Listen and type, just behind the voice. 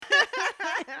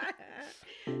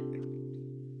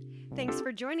Thanks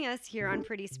for joining us here on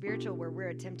Pretty Spiritual, where we're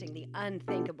attempting the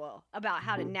unthinkable about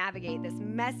how to navigate this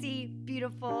messy,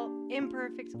 beautiful,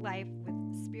 imperfect life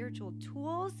with spiritual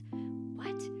tools,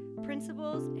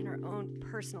 principles, and our own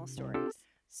personal stories.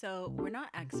 So we're not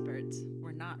experts.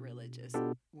 We're not religious.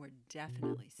 We're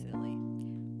definitely silly.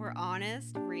 We're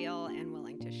honest, real, and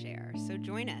willing to share. So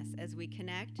join us as we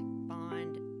connect,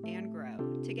 bond, and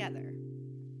grow together.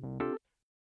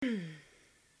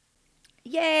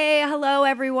 Yay! Hello,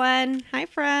 everyone. Hi,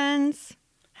 friends.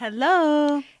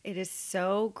 Hello. It is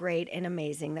so great and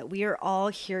amazing that we are all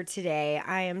here today.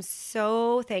 I am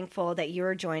so thankful that you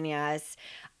are joining us.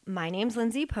 My name's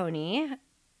Lindsay Pony.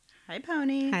 Hi,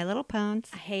 Pony. Hi, little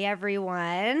pones. Hey,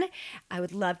 everyone. I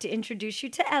would love to introduce you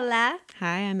to Ella.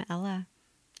 Hi, I'm Ella.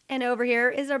 And over here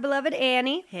is our beloved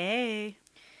Annie. Hey.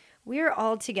 We are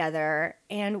all together,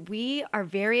 and we are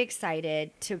very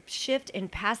excited to shift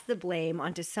and pass the blame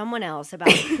onto someone else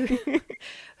about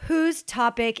whose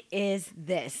topic is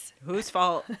this. Whose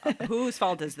fault? Whose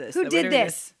fault is this? Who that did we're doing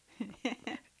this?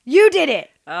 You did it.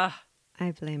 Ugh.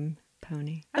 I blame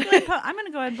Pony. I'm going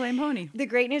to go ahead and blame Pony. The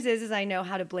great news is I know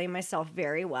how to blame myself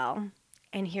very well.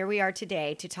 And here we are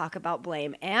today to talk about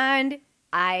blame. And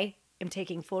I am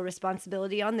taking full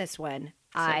responsibility on this one.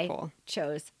 I cool.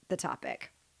 chose the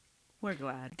topic. We're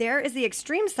glad. There is the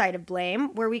extreme side of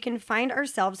blame where we can find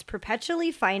ourselves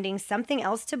perpetually finding something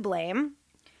else to blame,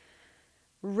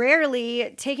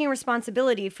 rarely taking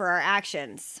responsibility for our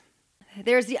actions.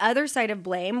 There's the other side of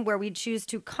blame where we choose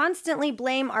to constantly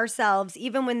blame ourselves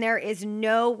even when there is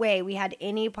no way we had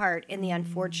any part in the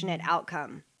unfortunate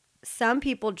outcome. Some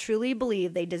people truly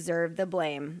believe they deserve the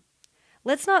blame.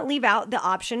 Let's not leave out the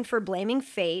option for blaming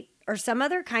fate or some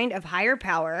other kind of higher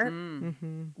power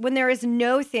when there is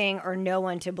no thing or no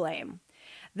one to blame.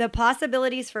 The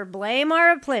possibilities for blame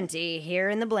are aplenty here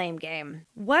in the blame game.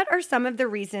 What are some of the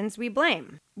reasons we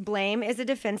blame? Blame is a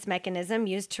defense mechanism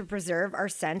used to preserve our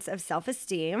sense of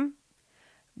self-esteem.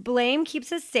 Blame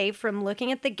keeps us safe from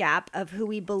looking at the gap of who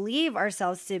we believe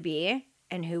ourselves to be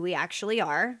and who we actually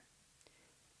are.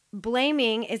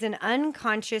 Blaming is an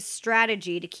unconscious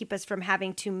strategy to keep us from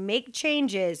having to make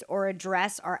changes or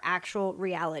address our actual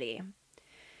reality.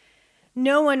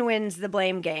 No one wins the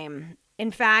blame game. In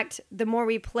fact, the more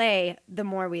we play, the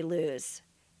more we lose.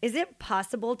 Is it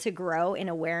possible to grow in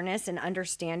awareness and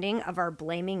understanding of our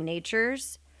blaming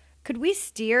natures? Could we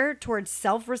steer towards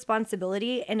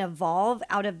self-responsibility and evolve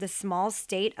out of the small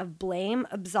state of blame,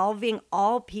 absolving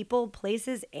all people,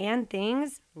 places, and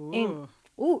things?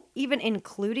 Even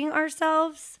including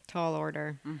ourselves? Tall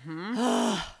order.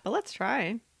 But let's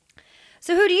try.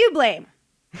 So who do you blame?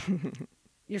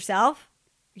 Yourself?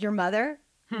 Your mother?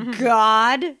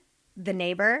 God? The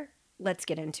neighbor? Let's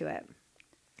get into it.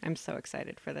 I'm so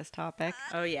excited for this topic.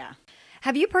 Oh, yeah.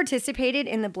 Have you participated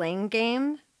in the blame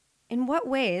game? In what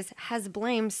ways has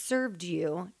blame served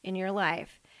you in your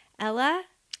life? Ella,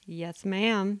 Yes,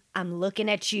 ma'am. I'm looking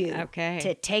at you Okay.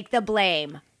 to take the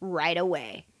blame right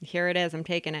away. Here it is. I'm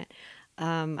taking it.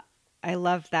 I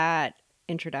love that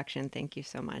introduction. Thank you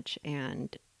so much.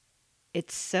 And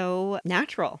it's so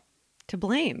natural to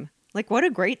blame. Like, what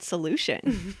a great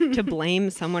solution to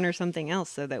blame someone or something else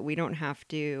so that we don't have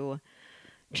to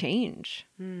change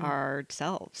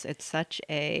ourselves. It's such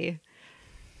a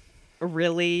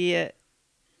really,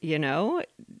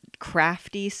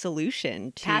 crafty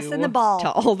solution to Passing the ball. to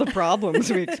all the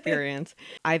problems we experience.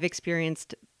 I've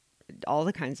experienced all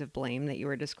the kinds of blame that you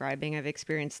were describing. I've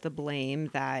experienced the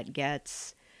blame that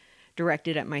gets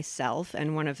directed at myself.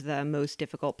 And one of the most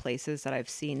difficult places that I've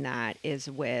seen that is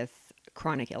with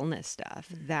chronic illness stuff,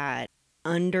 that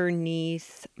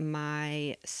underneath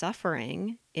my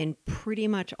suffering, in pretty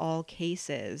much all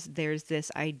cases, there's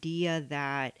this idea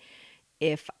that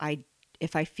if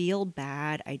I feel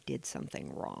bad, I did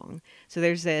something wrong. So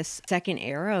there's this second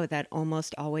arrow that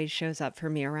almost always shows up for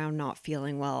me around not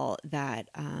feeling well, that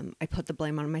I put the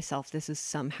blame on myself. This is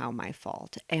somehow my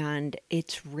fault. And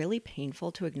it's really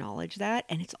painful to acknowledge that.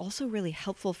 And it's also really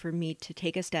helpful for me to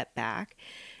take a step back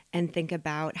and think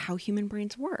about how human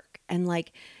brains work. And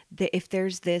like, if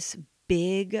there's this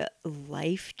big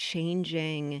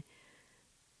life-changing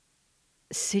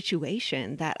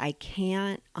situation that I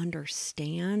can't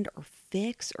understand or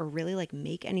fix or really like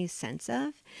make any sense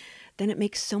of, then it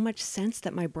makes so much sense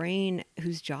that my brain,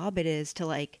 whose job it is to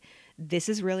like, this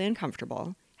is really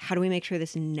uncomfortable. How do we make sure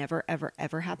this never, ever,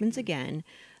 ever happens again?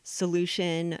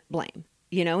 Solution, blame.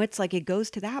 It's like it goes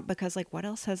to that because like what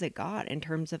else has it got in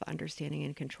terms of understanding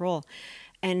and control?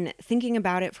 And thinking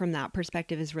about it from that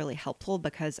perspective is really helpful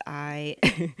because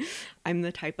I'm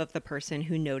the type of the person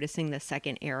who, noticing the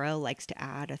second arrow, likes to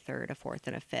add a third, a fourth,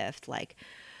 and a fifth. Like,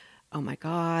 oh my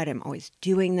God, I'm always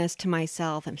doing this to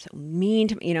myself. I'm so mean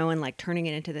to, and like turning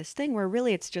it into this thing where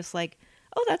really it's just like,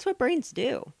 oh, that's what brains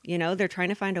do. They're trying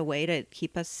to find a way to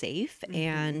keep us safe.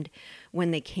 And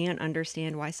when they can't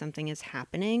understand why something is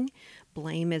happening,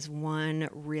 blame is one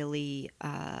really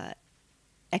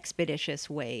expeditious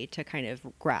way to kind of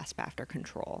grasp after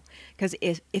control. Because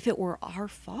if it were our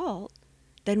fault,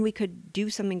 then we could do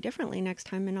something differently next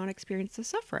time and not experience the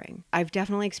suffering. I've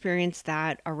definitely experienced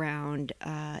that around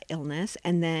illness.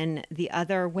 And then the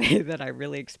other way that I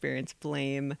really experience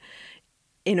blame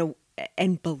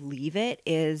and believe it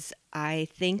is I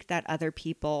think that other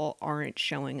people aren't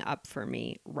showing up for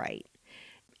me right.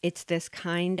 It's this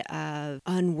kind of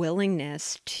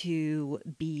unwillingness to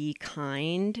be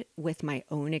kind with my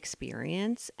own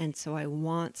experience. And so I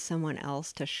want someone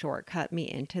else to shortcut me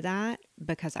into that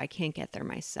because I can't get there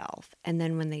myself. And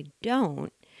then when they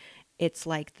don't, it's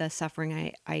like the suffering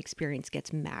I experience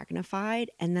gets magnified.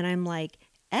 And then I'm like,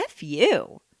 F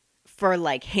you for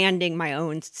like handing my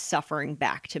own suffering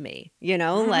back to me,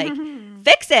 like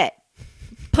fix it.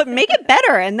 Make it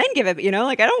better and then give it,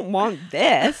 like I don't want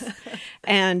this.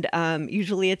 And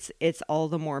usually it's all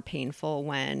the more painful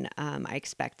when I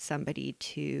expect somebody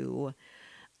to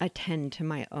attend to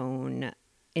my own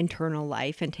internal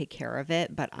life and take care of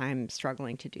it, but I'm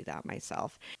struggling to do that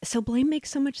myself. So blame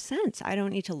makes so much sense. I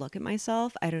don't need to look at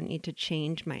myself. I don't need to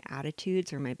change my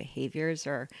attitudes or my behaviors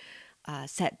or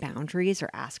set boundaries or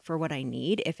ask for what I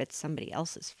need if it's somebody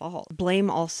else's fault.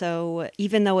 Blame also,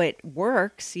 even though it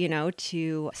works,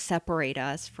 to separate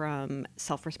us from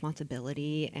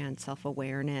self-responsibility and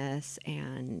self-awareness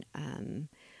and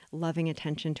loving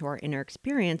attention to our inner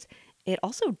experience, it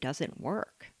also doesn't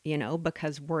work,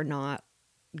 because we're not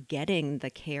getting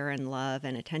the care and love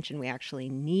and attention we actually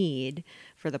need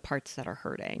for the parts that are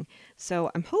hurting. So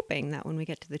I'm hoping that when we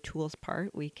get to the tools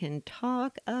part, we can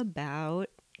talk about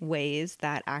ways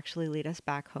that actually lead us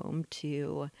back home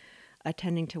to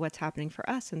attending to what's happening for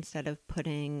us instead of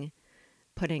putting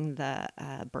the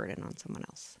burden on someone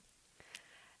else.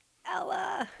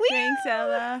 Ella. Thanks,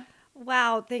 Ella.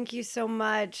 Wow, thank you so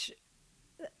much.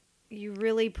 You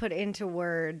really put into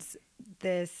words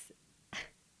this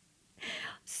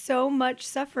so much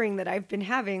suffering that I've been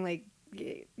having. Like,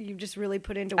 you just really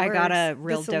put into words. I got a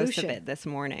real dose of it this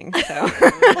morning. So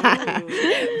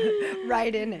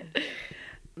right in it.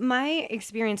 My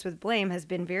experience with blame has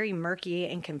been very murky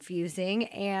and confusing,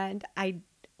 and I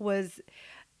was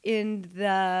in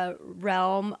the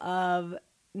realm of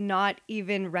not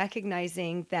even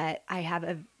recognizing that I have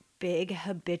a big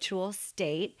habitual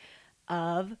state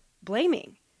of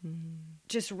blaming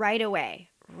just right away.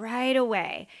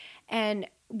 And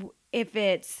if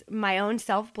it's my own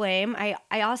self-blame, I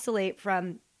oscillate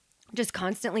from just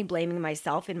constantly blaming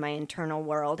myself in my internal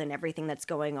world and everything that's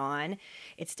going on.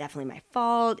 It's definitely my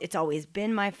fault. It's always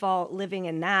been my fault, living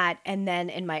in that. And then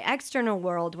in my external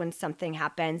world, when something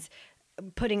happens,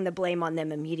 putting the blame on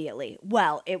them immediately.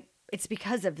 Well, it's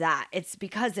because of that. It's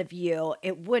because of you.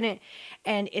 It wouldn't.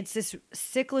 And it's this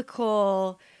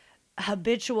cyclical,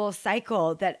 habitual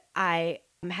cycle that I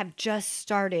have just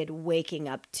started waking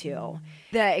up to.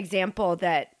 The example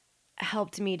that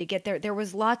helped me to get there. There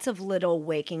was lots of little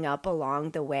waking up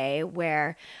along the way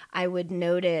where I would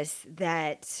notice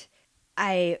that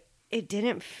it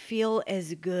didn't feel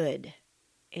as good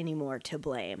anymore to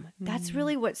blame. That's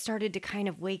really what started to kind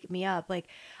of wake me up. Like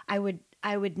I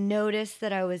would notice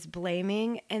that I was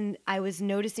blaming and I was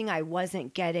noticing I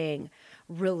wasn't getting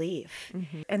relief.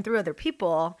 And through other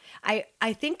people,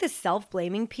 I think the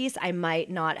self-blaming piece I might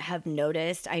not have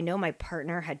noticed. I know my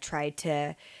partner had tried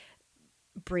to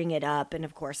bring it up, and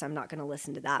of course I'm not going to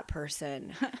listen to that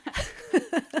person.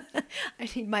 I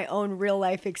need my own real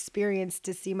life experience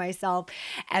to see myself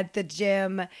at the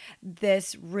gym.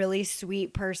 This really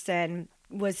sweet person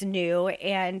was new,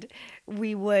 and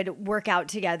we would work out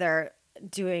together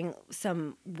doing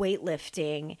some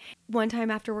weightlifting. One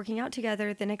time after working out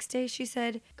together, the next day she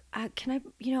said, can I,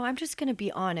 I'm just going to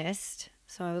be honest.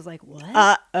 So I was like, what?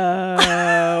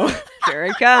 Uh-oh. Here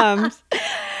it comes.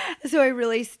 So I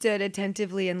really stood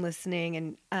attentively and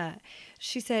listening. And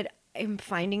she said, I'm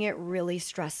finding it really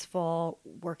stressful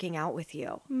working out with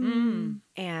you.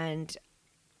 And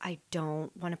I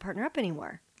don't want to partner up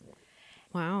anymore.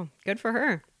 Wow. Good for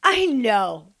her. I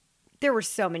know. There were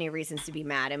so many reasons to be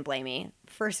mad and blame me.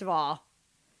 First of all,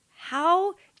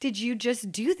 how did you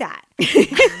just do that?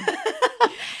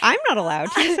 I'm not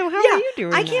allowed to, so how are you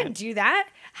doing I that? can't do that.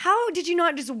 How did you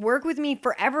not just work with me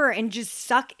forever and just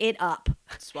suck it up?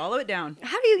 Swallow it down.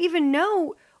 How do you even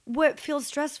know what feels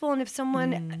stressful and if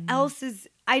someone else is,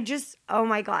 oh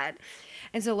my God.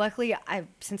 And so luckily,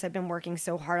 since I've been working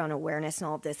so hard on awareness and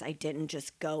all of this, I didn't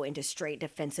just go into straight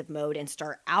defensive mode and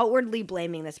start outwardly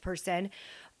blaming this person.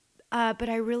 But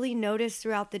I really noticed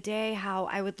throughout the day how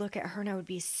I would look at her and I would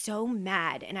be so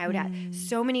mad and I would have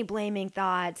so many blaming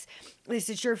thoughts. This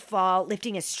is your fault.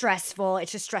 Lifting is stressful.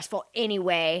 It's just stressful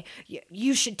anyway.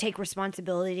 You should take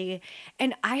responsibility.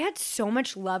 And I had so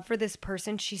much love for this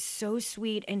person. She's so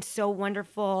sweet and so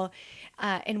wonderful.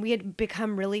 And we had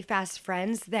become really fast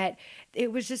friends that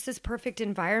it was just this perfect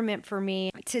environment for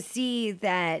me to see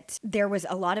that there was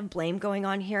a lot of blame going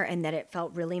on here and that it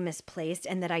felt really misplaced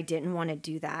and that I didn't want to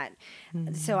do that.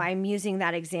 So I'm using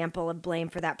that example of blame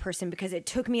for that person because it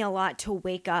took me a lot to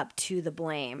wake up to the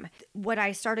blame. What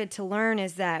I started to learn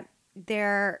is that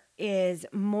there is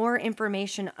more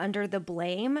information under the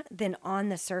blame than on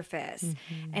the surface.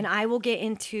 And I will get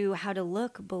into how to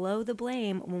look below the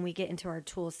blame when we get into our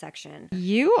tools section.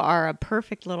 You are a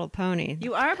perfect little pony.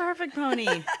 You are a perfect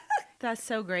pony. That's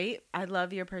so great. I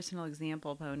love your personal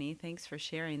example, Pony. Thanks for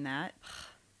sharing that.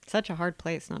 Such a hard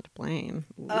place not to blame.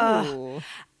 Ooh.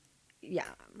 Yeah,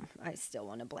 I still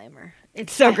want to blame her.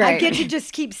 It's so great. I get to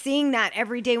just keep seeing that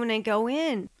every day when I go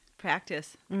in.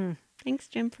 Practice. Thanks,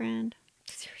 gym friend.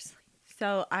 Seriously.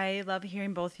 So I love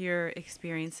hearing both your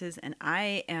experiences, and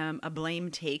I am a blame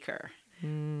taker.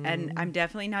 And I'm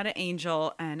definitely not an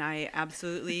angel, and I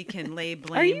absolutely can lay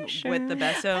blame with the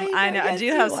best of them. I know, I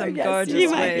do have some gorgeous ways. You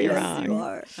might be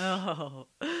wrong. Oh,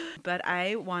 but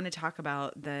I want to talk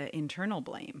about the internal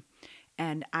blame.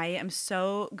 And I am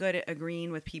so good at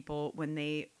agreeing with people when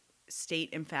they state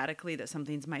emphatically that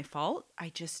something's my fault. I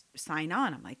just sign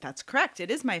on. I'm like, that's correct. It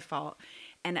is my fault.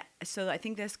 And so I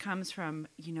think this comes from,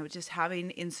 just having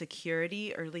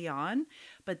insecurity early on.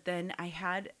 But then I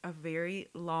had a very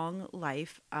long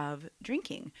life of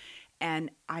drinking.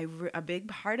 And a big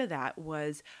part of that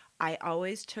was I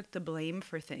always took the blame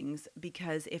for things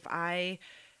because if I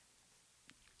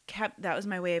that was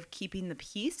my way of keeping the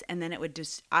peace, and then it would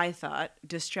I thought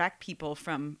distract people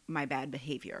from my bad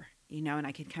behavior, and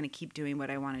I could kind of keep doing what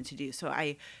I wanted to do. So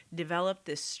I developed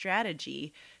this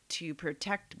strategy to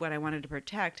protect what I wanted to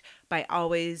protect by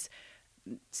always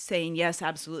saying, yes,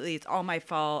 absolutely, it's all my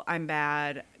fault, I'm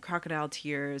bad, crocodile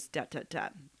tears, ...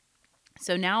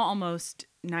 So now almost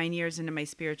 9 years into my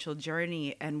spiritual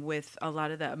journey, and with a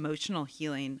lot of the emotional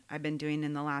healing I've been doing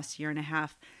in the last year and a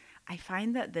half, I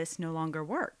find that this no longer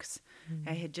works.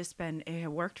 It had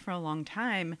worked for a long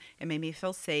time. It made me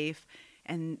feel safe.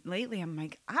 And lately I'm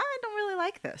like, I don't really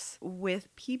like this.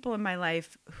 With people in my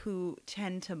life who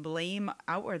tend to blame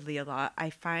outwardly a lot,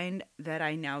 I find that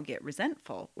I now get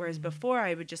resentful. Whereas before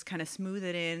I would just kind of smooth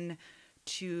it in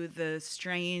to the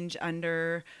strange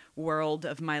underworld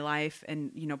of my life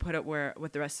and, put it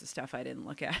with the rest of the stuff I didn't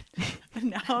look at.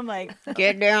 Now I'm like,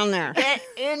 get down there. Get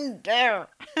in there.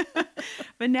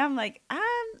 But now I'm like,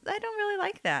 I don't really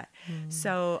like that.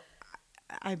 So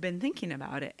I've been thinking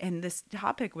about it. And this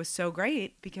topic was so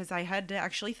great because I had to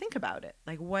actually think about it.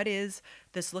 Like, what is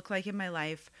this look like in my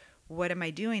life? What am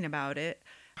I doing about it?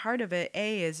 Part of it,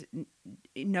 is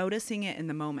noticing it in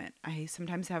the moment. I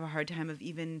sometimes have a hard time of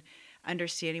even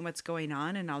understanding what's going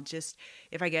on. And I'll just,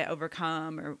 if I get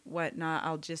overcome or whatnot,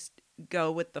 I'll just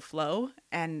go with the flow.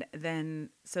 And then,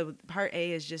 so part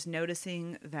A is just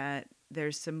noticing that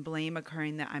there's some blame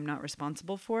occurring that I'm not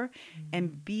responsible for.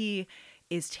 And B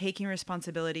is taking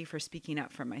responsibility for speaking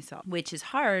up for myself, which is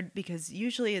hard because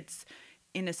usually it's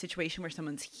in a situation where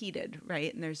someone's heated,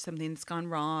 right? And there's something that's gone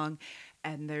wrong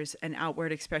and there's an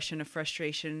outward expression of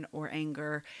frustration or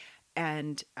anger.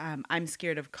 And I'm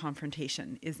scared of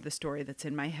confrontation is the story that's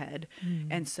in my head.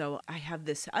 And so I have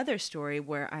this other story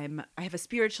where I have a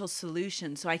spiritual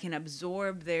solution so I can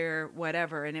absorb their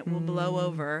whatever and it will blow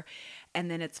over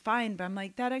and then it's fine. But I'm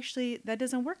like, that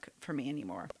doesn't work for me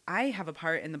anymore. I have a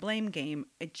part in the blame game.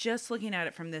 Just looking at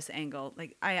it from this angle,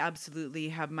 like I absolutely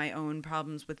have my own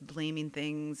problems with blaming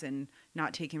things and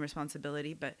not taking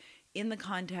responsibility. But in the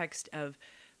context of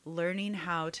learning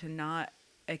how to not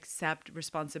accept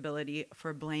responsibility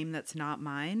for blame that's not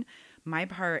mine, my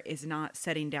part is not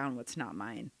setting down what's not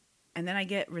mine. And then I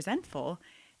get resentful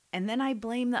and then I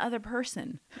blame the other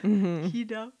person. In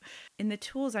the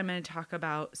tools, I'm going to talk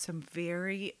about some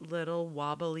very little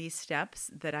wobbly steps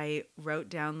that I wrote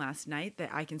down last night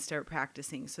that I can start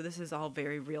practicing. So this is all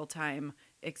very real-time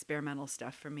experimental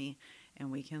stuff for me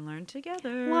and we can learn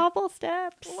together. Wobble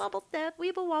steps. Wobble step,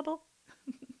 weeble wobble.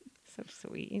 So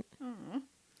sweet. Aww.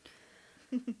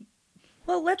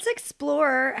 Well, let's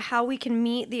explore how we can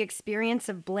meet the experience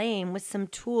of blame with some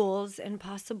tools and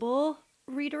possible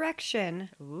redirection.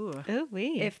 Ooh.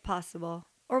 If possible.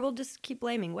 Or we'll just keep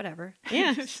blaming, whatever.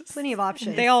 Yeah. Plenty of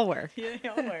options. They all work. Yeah, they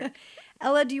all work.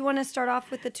 Ella, do you want to start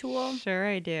off with the tool? Sure,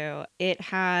 I do. It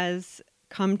has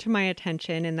come to my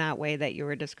attention in that way that you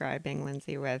were describing,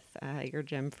 Lindsay, with your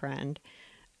gym friend,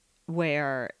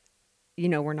 where,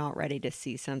 we're not ready to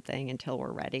see something until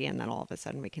we're ready, and then all of a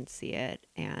sudden we can see it.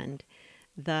 And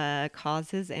the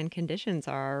causes and conditions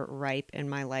are ripe in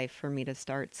my life for me to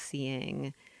start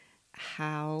seeing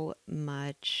how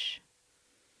much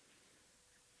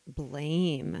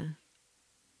blame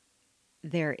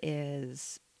there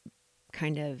is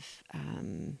kind of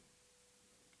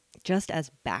just as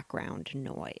background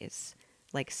noise,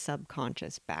 like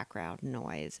subconscious background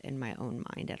noise in my own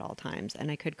mind at all times.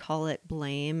 And I could call it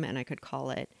blame, and I could call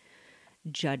it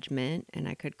judgment, and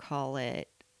I could call it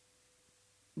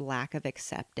lack of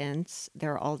acceptance.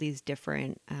 There are all these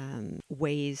different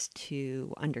ways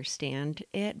to understand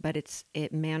it, but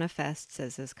it manifests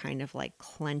as this kind of like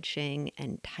clenching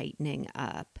and tightening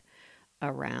up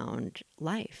around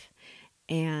life.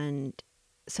 And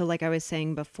so, like I was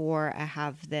saying before, I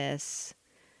have this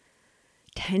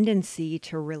tendency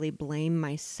to really blame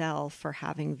myself for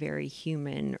having very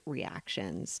human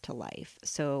reactions to life.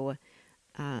 So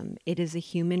it is a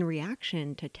human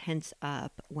reaction to tense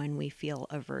up when we feel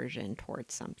aversion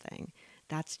towards something.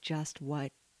 That's just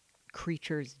what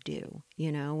creatures do.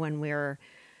 When we're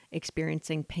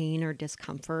experiencing pain or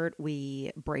discomfort,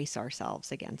 we brace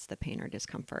ourselves against the pain or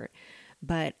discomfort.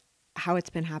 But how it's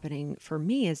been happening for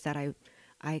me is that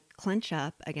I clench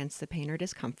up against the pain or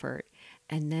discomfort,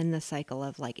 and then the cycle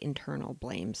of like internal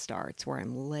blame starts, where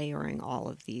I'm layering all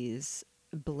of these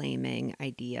blaming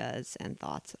ideas and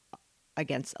thoughts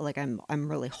against, like I'm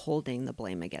really holding the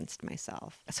blame against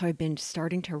myself. So I've been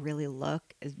starting to really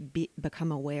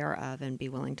become aware of and be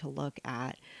willing to look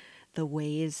at the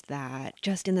ways that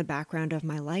just in the background of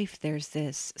my life, there's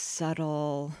this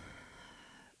subtle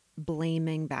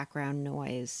blaming background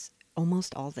noise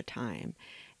almost all the time.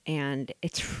 And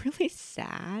it's really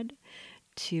sad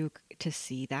to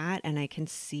see that. And I can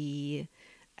see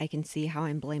how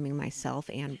I'm blaming myself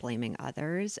and blaming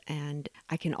others. And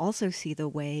I can also see the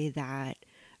way that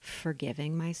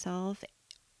forgiving myself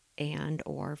and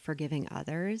or forgiving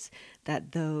others, that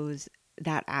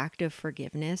act of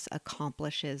forgiveness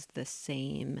accomplishes the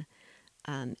same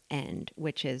end,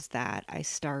 which is that I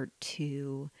start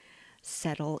to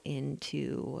settle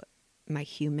into my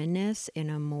humanness in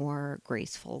a more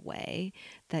graceful way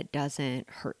that doesn't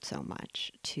hurt so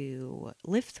much to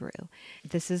live through.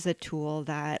 This is a tool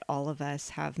that all of us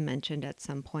have mentioned at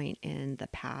some point in the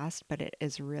past, but it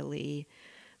is really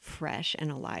fresh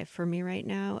and alive for me right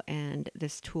now. And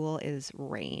this tool is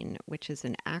RAIN, which is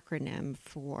an acronym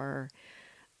for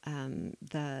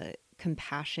the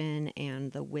compassion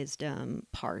and the wisdom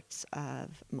parts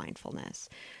of mindfulness.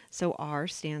 So R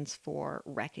stands for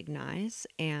recognize,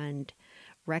 and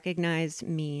recognize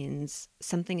means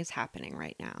something is happening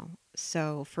right now.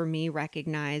 So for me,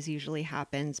 recognize usually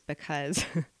happens because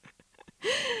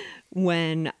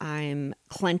when I'm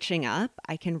clenching up,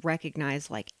 I can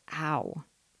recognize like, ow,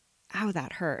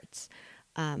 that hurts.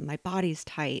 My body's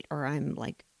tight, or I'm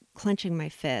like clenching my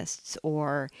fists,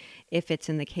 or if it's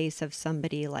in the case of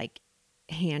somebody like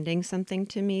handing something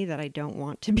to me that I don't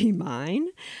want to be mine,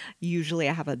 usually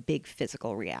I have a big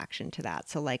physical reaction to that.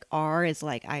 So like R is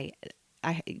like,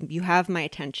 you have my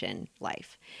attention,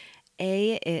 life.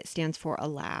 A, it stands for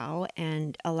allow,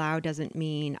 and allow doesn't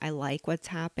mean I like what's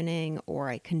happening or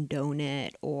I condone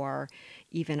it or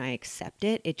even I accept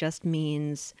it. It just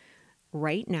means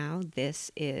right now,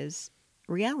 this is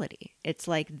reality. It's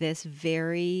like this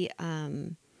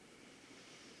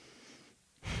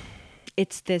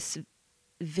it's this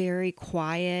very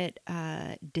quiet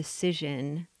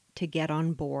decision to get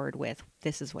on board with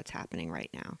this is what's happening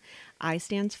right now. I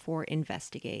stands for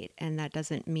investigate, and that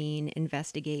doesn't mean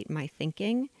investigate my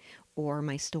thinking or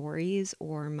my stories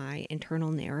or my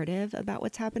internal narrative about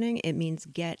what's happening. It means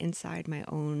get inside my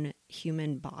own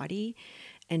human body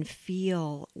and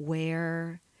feel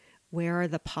where are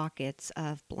the pockets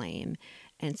of blame.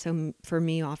 And so for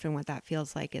me, often what that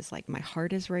feels like is like my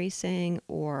heart is racing,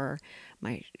 or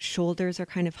my shoulders are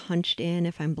kind of hunched in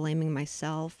if I'm blaming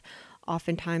myself.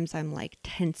 Oftentimes I'm like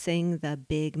tensing the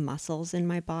big muscles in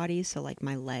my body. So like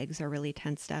my legs are really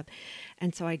tensed up.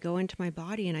 And so I go into my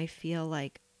body and I feel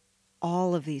like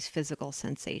all of these physical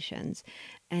sensations,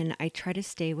 and I try to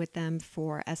stay with them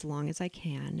for as long as I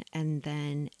can. And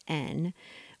then N,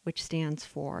 which stands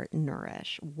for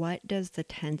nourish. What does the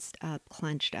tensed up,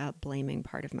 clenched up, blaming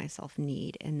part of myself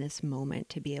need in this moment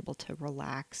to be able to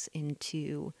relax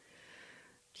into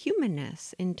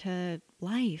humanness, into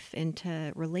life,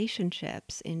 into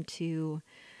relationships, into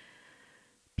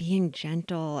being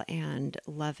gentle and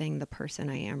loving the person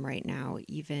I am right now,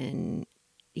 even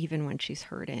even when she's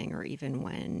hurting or even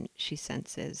when she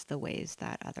senses the ways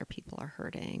that other people are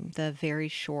hurting. The very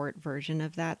short version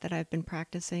of that I've been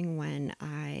practicing when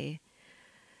I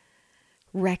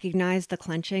recognize the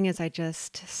clenching is I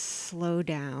just slow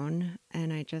down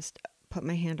and I just put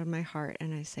my hand on my heart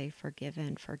and I say,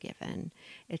 forgiven, forgiven.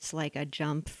 It's like a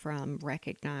jump from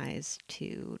recognize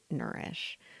to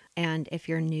nourish. And if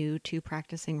you're new to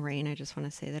practicing rain, I just want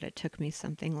to say that it took me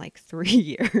something like 3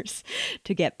 years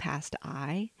to get past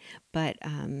I, but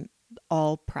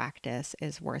all practice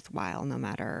is worthwhile no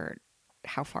matter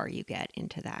how far you get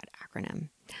into that acronym.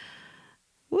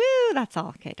 Woo, that's all.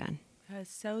 Okay, done. That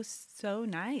was so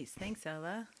nice. Thanks,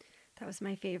 Ella. That was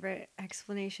my favorite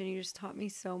explanation. You just taught me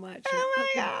so much. Oh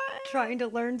my I'm God. trying to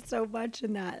learn so much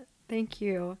in that. Thank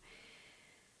you.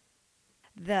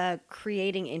 The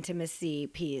creating intimacy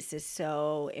piece is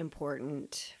so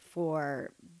important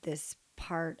for this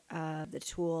part of the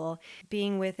tool.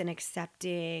 Being with and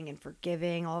accepting and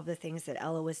forgiving, all of the things that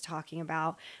Ella was talking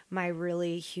about, my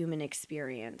really human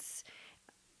experience.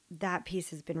 That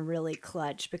piece has been really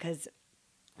clutch because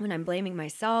when I'm blaming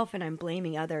myself and I'm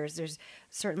blaming others, there's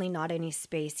certainly not any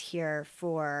space here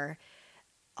for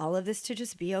all of this to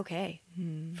just be okay,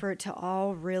 for it to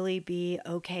all really be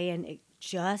okay and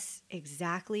just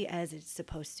exactly as it's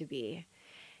supposed to be.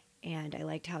 And I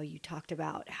liked how you talked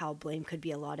about how blame could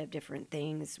be a lot of different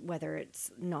things, whether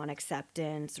it's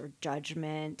non-acceptance or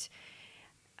judgment,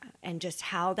 and just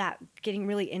how that, getting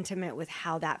really intimate with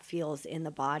how that feels in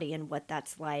the body and what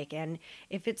that's like. And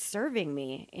if it's serving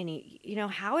me,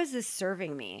 how is this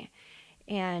serving me?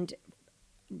 And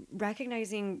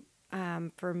recognizing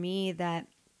for me that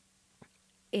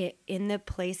in the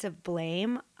place of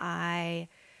blame, I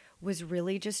was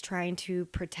really just trying to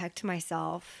protect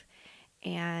myself,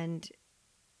 and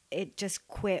it just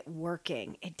quit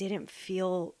working. It didn't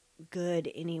feel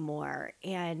good anymore.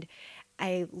 And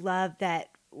I love that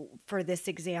for this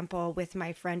example with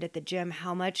my friend at the gym,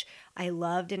 how much I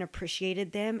loved and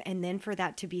appreciated them. And then for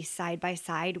that to be side by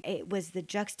side, it was the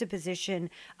juxtaposition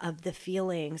of the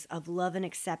feelings of love and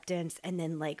acceptance and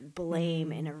then like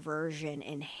blame and aversion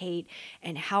and hate,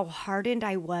 and how hardened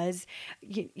I was,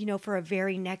 for a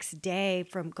very next day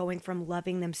from going from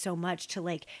loving them so much to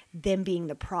like them being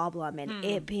the problem and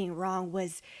it being wrong.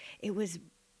 It was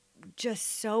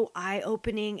just so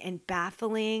eye-opening and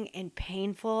baffling and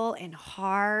painful and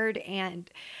hard. And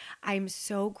I'm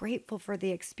so grateful for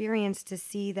the experience to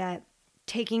see that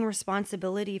taking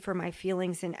responsibility for my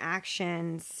feelings and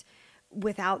actions,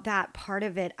 without that part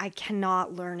of it, I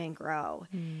cannot learn and grow.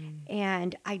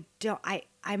 And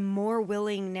I'm more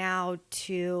willing now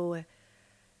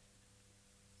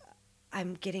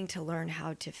I'm getting to learn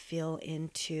how to feel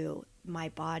into my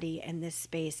body and this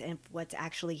space and what's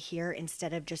actually here,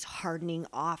 instead of just hardening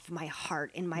off my heart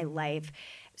in my life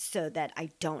so that I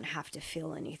don't have to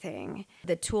feel anything.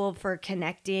 The tool for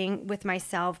connecting with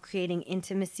myself, creating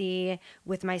intimacy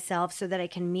with myself so that I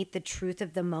can meet the truth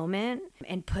of the moment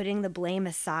and putting the blame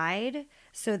aside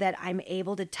so that I'm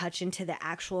able to touch into the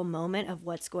actual moment of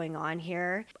what's going on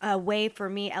here. A way for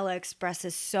me, Ella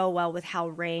expresses so well with how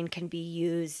rain can be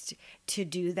used to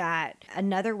do that.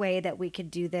 Another way that we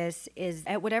could do this is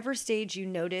at whatever stage you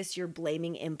notice your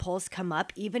blaming impulse come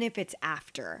up, even if it's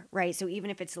after, right? So even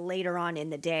if it's later on in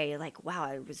the day, like, wow,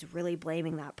 I was really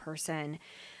blaming that person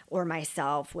or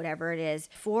myself, whatever it is,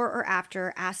 before or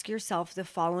after, ask yourself the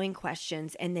following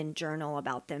questions and then journal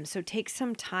about them. So take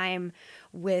some time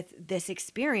with this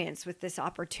experience, with this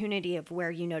opportunity of where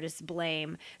you notice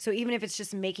blame. So even if it's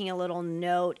just making a little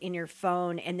note in your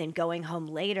phone and then going home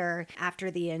later after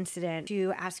the incident,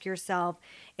 to ask yourself,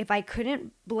 if I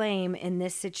couldn't blame in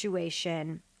this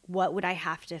situation, what would I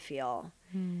have to feel?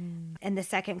 And the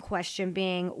second question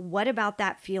being, what about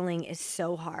that feeling is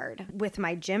so hard? With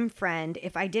my gym friend,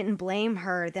 if I didn't blame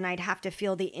her, then I'd have to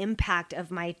feel the impact of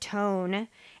my tone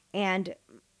and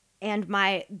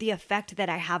the effect that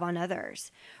I have on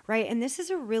others, right? And this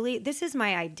is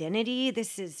my identity.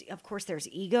 This is, of course, there's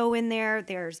ego in there.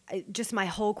 There's just my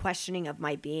whole questioning of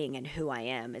my being and who I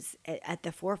am is at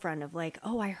the forefront of like,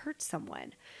 oh, I hurt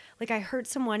someone. Like I hurt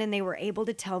someone and they were able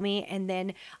to tell me, and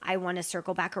then I want to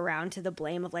circle back around to the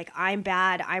blame of like, I'm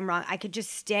bad, I'm wrong. I could just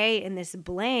stay in this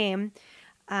blame,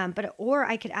 or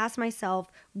I could ask myself,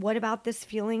 what about this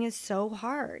feeling is so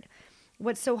hard?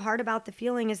 What's so hard about the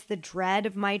feeling is the dread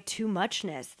of my too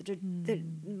muchness, the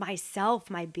myself,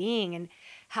 my being, and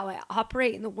how I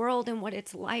operate in the world and what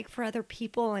it's like for other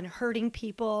people and hurting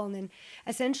people. And then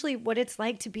essentially what it's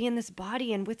like to be in this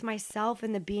body and with myself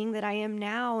and the being that I am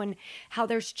now, and how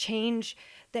there's change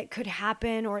that could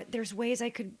happen, or there's ways I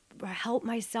could help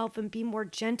myself and be more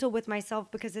gentle with myself,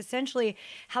 because essentially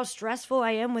how stressful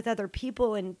I am with other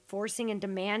people and forcing and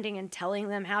demanding and telling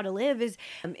them how to live is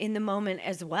in the moment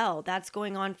as well. That's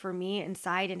going on for me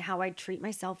inside and how I treat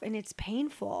myself, and it's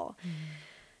painful.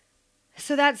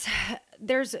 So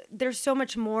there's so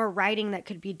much more writing that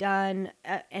could be done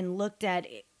and looked at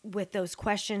with those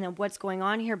questions of what's going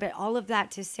on here. But all of that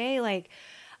to say, like,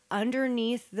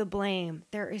 underneath the blame,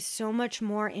 there is so much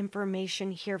more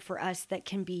information here for us that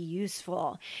can be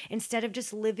useful, instead of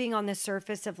just living on the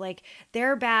surface of like,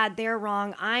 they're bad, they're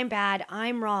wrong, I'm bad,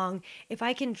 I'm wrong. If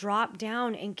I can drop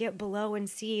down and get below and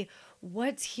see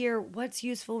what's here, what's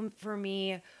useful for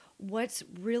me, what's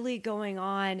really going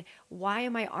on, why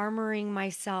am I armoring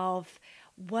myself,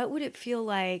 what would it feel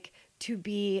like to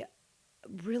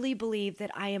really believe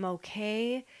that I am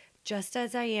okay just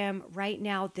as I am right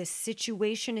now. This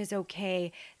situation is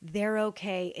okay. They're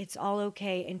okay. It's all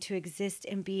okay. And to exist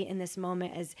and be in this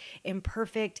moment as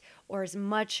imperfect or as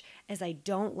much as I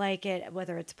don't like it,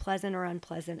 whether it's pleasant or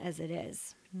unpleasant as it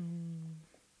is.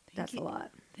 That's a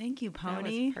lot. Thank you, That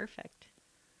Pony. was perfect.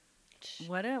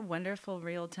 What a wonderful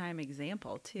real-time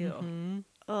example, too.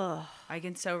 Ugh. I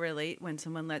can so relate when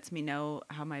someone lets me know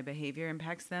how my behavior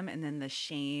impacts them, and then the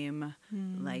shame,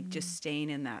 like just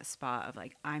staying in that spot of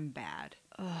like, I'm bad.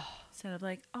 Instead of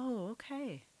like, oh,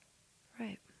 okay.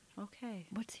 Right. Okay.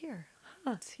 What's here?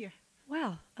 Huh. It's here.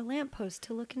 Wow, a lamppost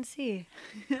to look and see.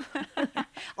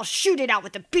 I'll shoot it out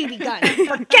with a BB gun.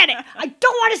 Forget it. I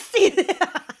don't want to see it.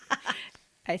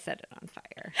 I set it on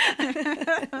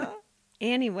fire.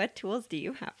 Annie, what tools do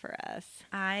you have for us?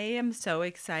 I am so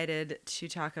excited to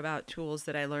talk about tools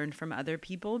that I learned from other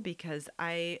people, because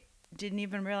I didn't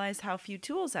even realize how few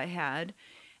tools I had.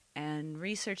 And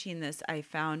researching this, I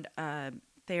found a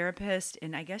therapist,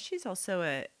 and I guess she's also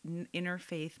a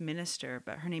interfaith minister,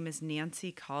 but her name is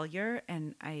Nancy Collier,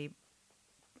 and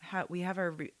we have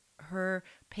her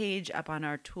page up on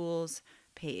our tools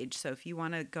page. So if you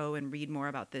want to go and read more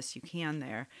about this, you can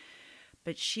there.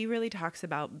 But she really talks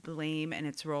about blame and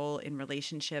its role in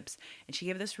relationships. And she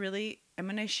gave this I'm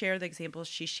going to share the examples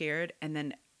she shared and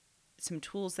then some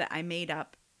tools that I made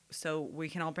up so we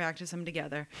can all practice them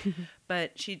together.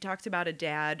 But she talks about a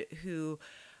dad who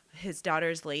his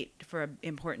daughter's late for an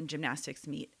important gymnastics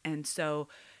meet. And so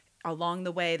along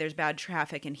the way, there's bad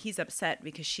traffic and he's upset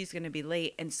because she's going to be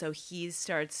late. And so he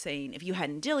starts saying, if you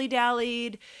hadn't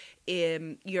dilly-dallied,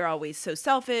 you're always so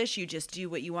selfish. You just do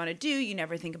what you want to do. You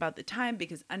never think about the time,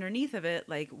 because underneath of it,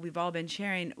 like we've all been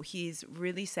sharing, he's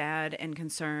really sad and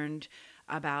concerned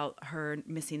about her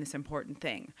missing this important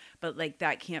thing. But like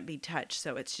that can't be touched.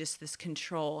 So it's just this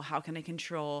control. How can I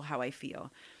control how I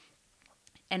feel?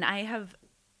 And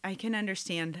I can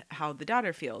understand how the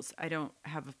daughter feels. I don't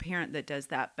have a parent that does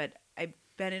that, but I've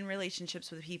been in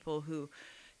relationships with people who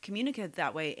communicate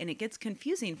that way, and it gets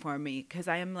confusing for me because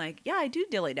I am like, yeah, I do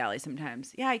dilly-dally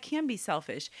sometimes. Yeah, I can be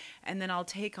selfish. And then I'll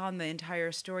take on the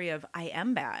entire story of I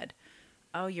am bad.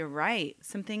 Oh, you're right.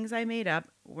 Some things I made up.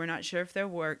 We're not sure if they're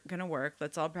going to work.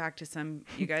 Let's all practice them.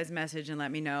 You guys message and let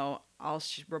me know. I'll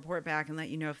report back and let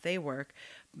you know if they work.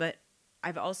 But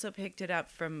I've also picked it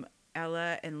up from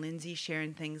Ella and Lindsay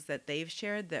sharing things that they've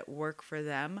shared that work for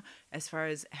them as far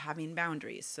as having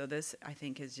boundaries. So this, I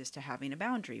think, is just having a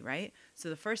boundary, right? So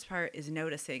the first part is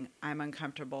noticing I'm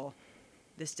uncomfortable.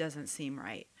 This doesn't seem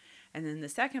right. And then the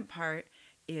second part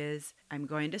is I'm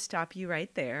going to stop you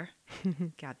right there.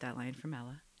 Got that line from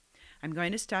Ella. I'm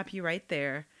going to stop you right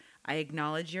there. I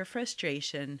acknowledge your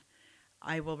frustration.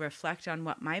 I will reflect on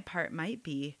what my part might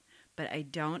be, but I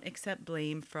don't accept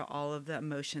blame for all of the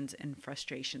emotions and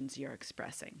frustrations you're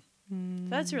expressing. So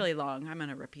that's really long. I'm going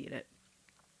to repeat it.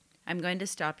 I'm going to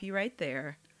stop you right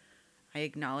there. I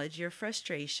acknowledge your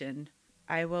frustration.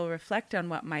 I will reflect on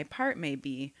what my part may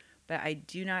be, but I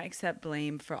do not accept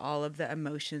blame for all of the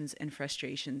emotions and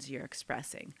frustrations you're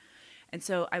expressing. And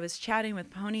so I was chatting with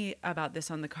Pony about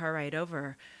this on the car ride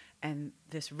over, and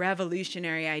this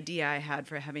revolutionary idea I had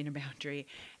for having a boundary.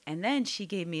 And then she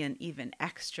gave me an even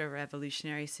extra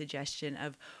revolutionary suggestion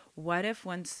of what if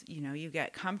once, you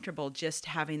get comfortable just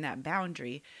having that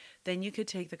boundary, then you could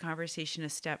take the conversation a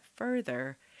step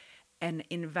further and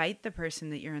invite the person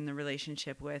that you're in the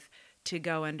relationship with to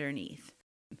go underneath.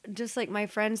 Just like my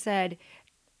friend said,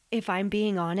 if I'm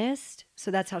being honest,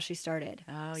 so that's how she started.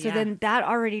 Oh, so yeah. then that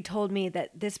already told me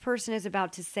that this person is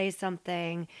about to say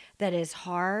something that is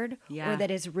hard Yeah. or that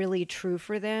is really true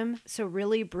for them. So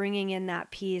really bringing in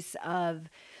that piece of,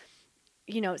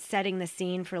 setting the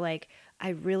scene for like, I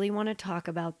really want to talk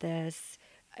about this.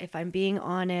 If I'm being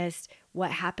honest,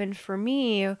 what happened for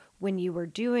me when you were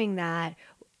doing that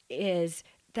is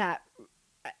that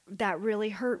really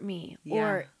hurt me,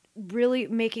 or really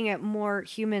making it more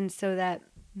human, so that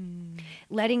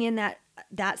letting in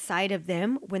that side of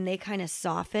them when they kind of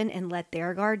soften and let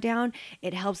their guard down,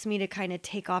 it helps me to kind of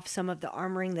take off some of the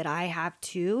armoring that I have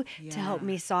too, to help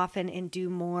me soften and do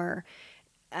more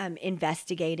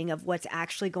investigating of what's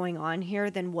actually going on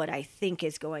here than what I think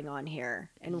is going on here,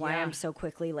 and why I'm so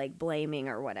quickly like blaming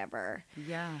or whatever.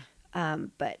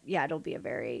 But yeah, it'll be a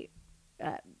very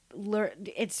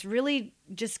it's really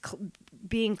just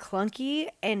being clunky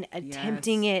and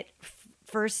attempting it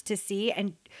first to see,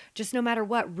 and just no matter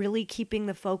what, really keeping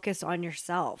the focus on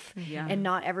yourself, and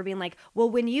not ever being like, well,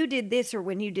 when you did this or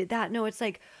when you did that. No, it's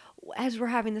like, as we're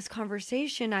having this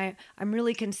conversation, I'm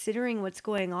really considering what's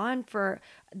going on for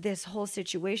this whole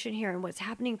situation here, and what's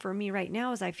happening for me right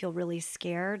now is I feel really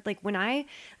scared. Like when I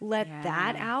let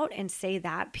that out and say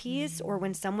that piece, or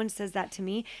when someone says that to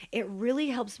me, it really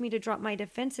helps me to drop my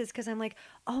defenses, because I'm like,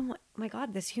 oh my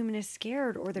God, this human is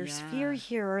scared, or there's fear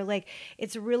here, or like,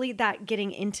 it's really that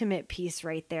getting intimate piece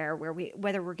right there, where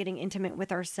whether we're getting intimate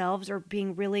with ourselves or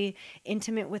being really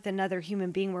intimate with another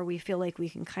human being, where we feel like we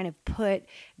can kind of put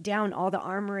down all the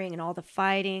armoring and all the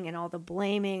fighting and all the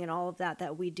blaming and all of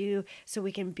that we do, so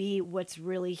we can be what's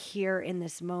really here in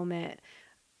this moment.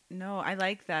 No, I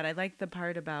like that. I like the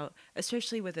part about,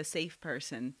 especially with a safe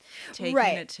person, taking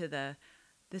it to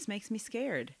this makes me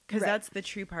scared. Because that's the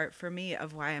true part for me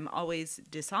of why I'm always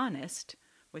dishonest,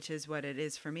 which is what it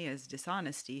is for me, is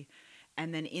dishonesty.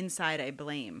 And then inside I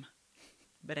blame,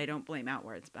 but I don't blame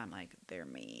outwards, but I'm like, they're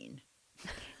mean.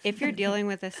 If you're dealing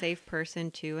with a safe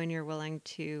person too, and you're willing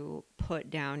to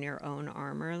put down your own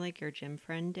armor like your gym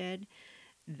friend did,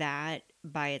 that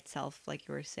by itself, like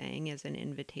you were saying, is an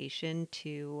invitation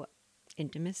to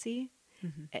intimacy,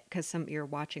 because you're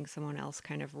watching someone else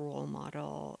kind of role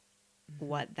model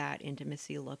what that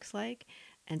intimacy looks like.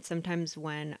 And sometimes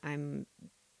when I'm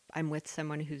with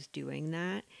someone who's doing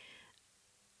that,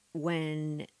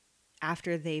 when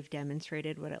after they've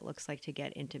demonstrated what it looks like to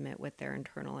get intimate with their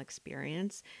internal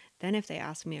experience, then if they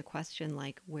ask me a question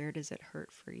like, where does it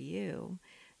hurt for you?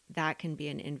 That can be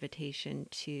an invitation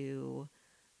to,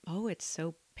 oh, it's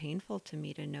so painful to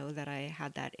me to know that I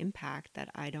had that impact, that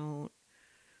I don't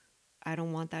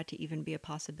want that to even be a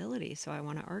possibility. So I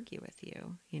want to argue with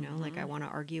you, like I want to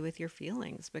argue with your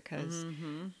feelings, because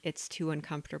it's too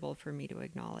uncomfortable for me to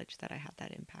acknowledge that I had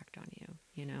that impact on you,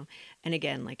 And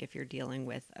again, like if you're dealing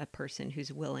with a person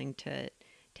who's willing to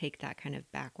take that kind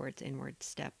of backwards, inward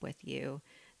step with you,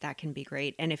 that can be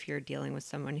great. And if you're dealing with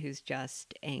someone who's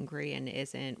just angry and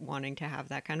isn't wanting to have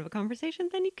that kind of a conversation,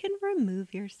 then you can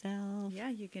remove yourself. Yeah,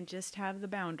 you can just have the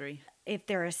boundary. If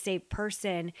they're a safe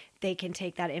person, they can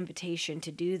take that invitation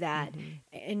to do that.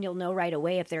 And you'll know right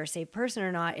away if they're a safe person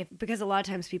or not, because a lot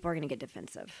of times people are going to get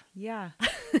defensive. Yeah.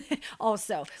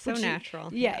 Also. So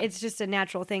natural. It's just a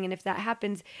natural thing. And if that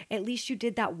happens, at least you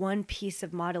did that one piece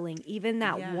of modeling, even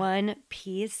that one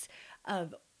piece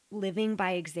of living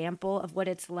by example of what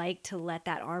it's like to let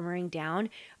that armoring down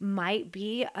might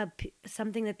be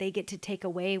something that they get to take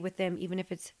away with them, even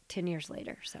if it's 10 years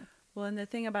later. So, well, and the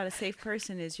thing about a safe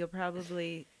person is you'll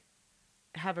probably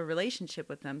have a relationship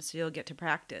with them, so you'll get to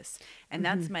practice. And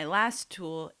that's my last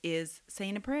tool, is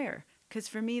saying a prayer. Because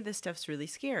for me, this stuff's really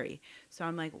scary. So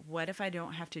I'm like, what if I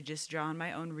don't have to just draw on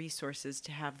my own resources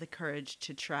to have the courage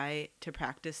to try to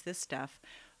practice this stuff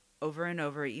over and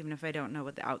over, even if I don't know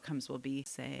what the outcomes will be?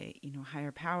 Say,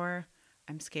 higher power,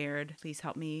 I'm scared. Please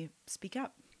help me speak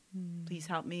up. Please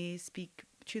help me speak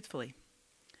truthfully.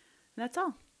 And that's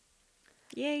all.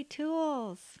 Yay,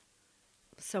 tools.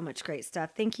 So much great stuff.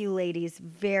 Thank you, ladies,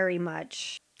 very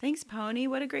much. Thanks, Pony.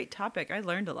 What a great topic. I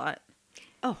learned a lot.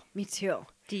 Oh, me too.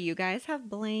 Do you guys have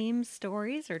blame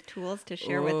stories or tools to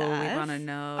share with us? We want to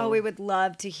know. Oh, we would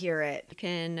love to hear it. You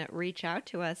can reach out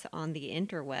to us on the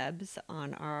interwebs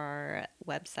on our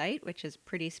website, which is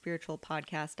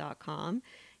prettyspiritualpodcast.com.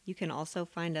 You can also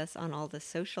find us on all the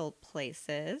social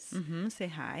places. Say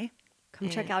hi. Come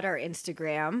check out our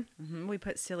Instagram. We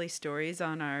put silly stories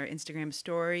on our Instagram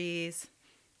stories.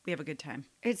 We have a good time.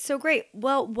 It's so great.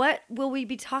 Well, what will we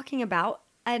be talking about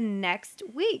next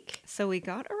week? So we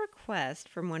got a request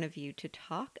from one of you to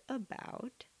talk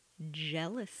about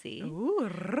jealousy,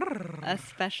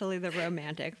 especially the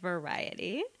romantic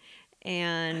variety.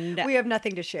 And we have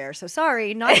nothing to share, so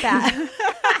sorry, not that.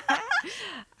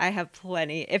 I have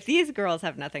plenty. If these girls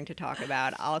have nothing to talk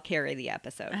about, I'll carry the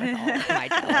episode with all of my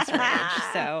jealous rage.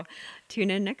 So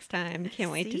tune in next time.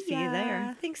 Can't wait to see you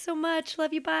there. Thanks so much.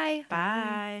 Love you. Bye.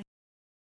 Bye.